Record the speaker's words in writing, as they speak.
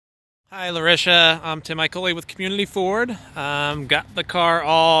Hi Larissa, I'm Tim Icoli with Community Ford. Got the car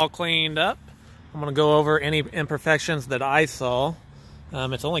all cleaned up. I'm going to go over any imperfections that I saw.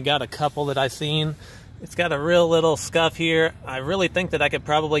 It's only got a couple that I've seen. It's got a real little scuff here. I really think that I could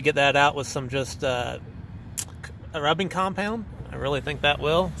probably get that out with some just a rubbing compound. I really think that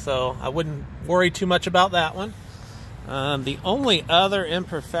will, so I wouldn't worry too much about that one. The only other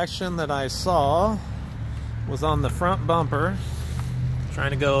imperfection that I saw was on the front bumper.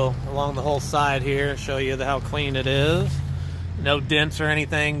 Trying to go along the whole side here, show you how clean it is. No dents or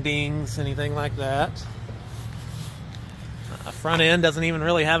anything, dings, anything like that. Front end doesn't even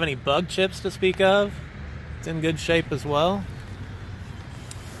really have any bug chips to speak of. It's in good shape as well.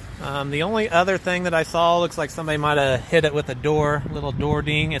 The only other thing that I saw looks like somebody might have hit it with a little door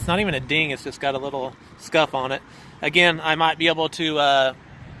ding. It's not even a ding, it's just got a little scuff on it. Again, I might be able to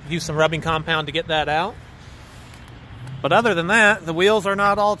use some rubbing compound to get that out. But other than that, the wheels are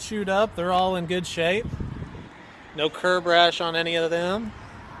not all chewed up. They're all in good shape. No curb rash on any of them.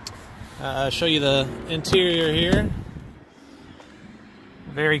 I'll show you the interior here.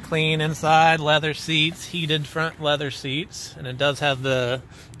 Very clean inside, leather seats, heated front leather seats. And it does have the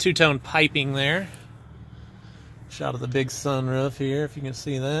two-tone piping there. Shot of the big sunroof here, if you can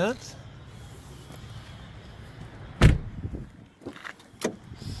see that. And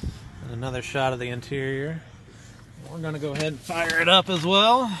another shot of the interior. We're going to go ahead and fire it up as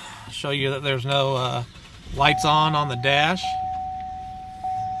well. Show you that there's no lights on the dash.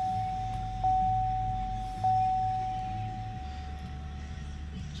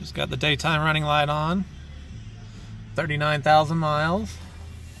 Just got the daytime running light on. 39,000 miles.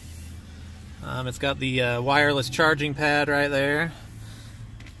 It's got the wireless charging pad right there.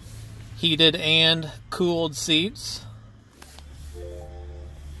 Heated and cooled seats.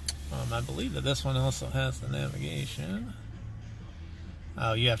 I believe that this one also has the navigation.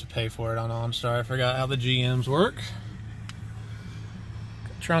 Oh, you have to pay for it on OnStar. I forgot how the GMs work.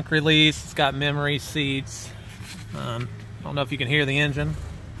 Trunk release. It's got memory seats. I don't know if you can hear the engine,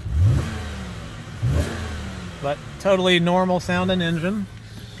 but totally normal sounding engine.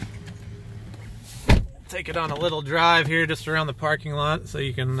 Take it on a little drive here just around the parking lot so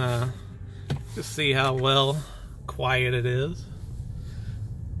you can just see how well quiet it is.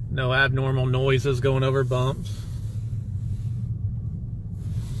 No abnormal noises going over bumps.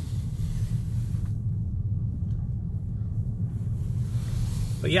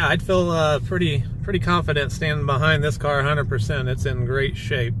 But yeah, I'd feel pretty confident standing behind this car 100%. It's in great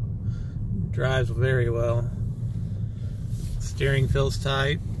shape. Drives very well. Steering feels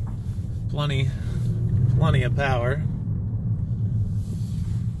tight. Plenty of power.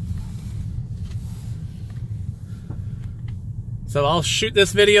 So I'll shoot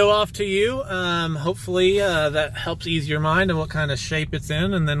this video off to you. Hopefully that helps ease your mind of what kind of shape it's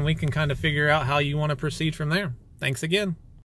in, and then we can kind of figure out how you want to proceed from there. Thanks again.